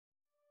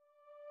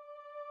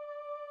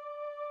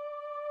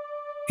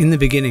In the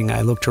beginning,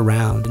 I looked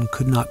around and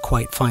could not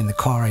quite find the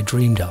car I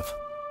dreamed of.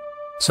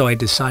 So I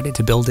decided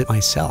to build it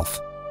myself,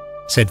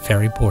 said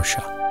Ferry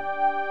Porsche.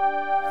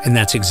 And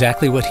that's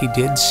exactly what he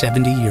did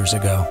 70 years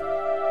ago.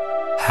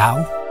 How?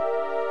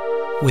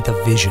 With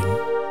a vision,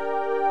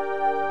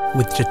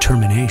 with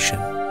determination,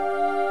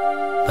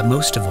 but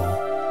most of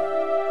all,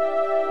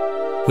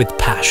 with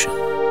passion.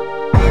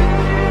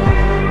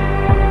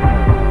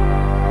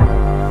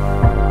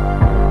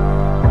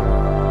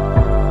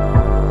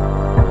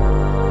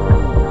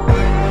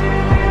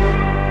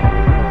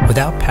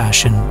 Without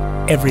passion,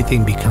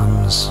 everything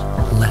becomes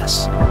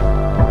less.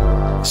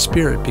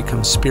 Spirit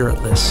becomes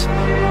spiritless.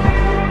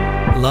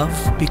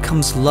 Love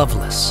becomes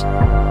loveless.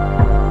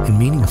 And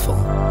meaningful,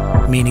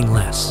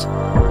 meaningless.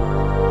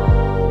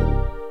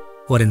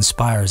 What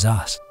inspires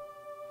us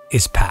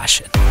is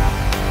passion.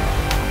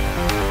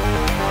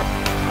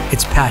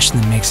 It's passion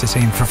that makes us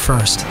aim for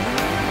first,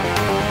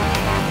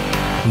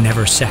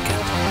 never second.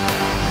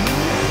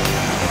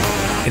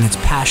 And it's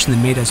passion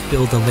that made us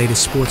build the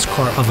latest sports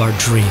car of our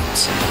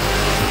dreams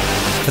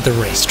for the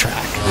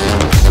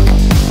racetrack.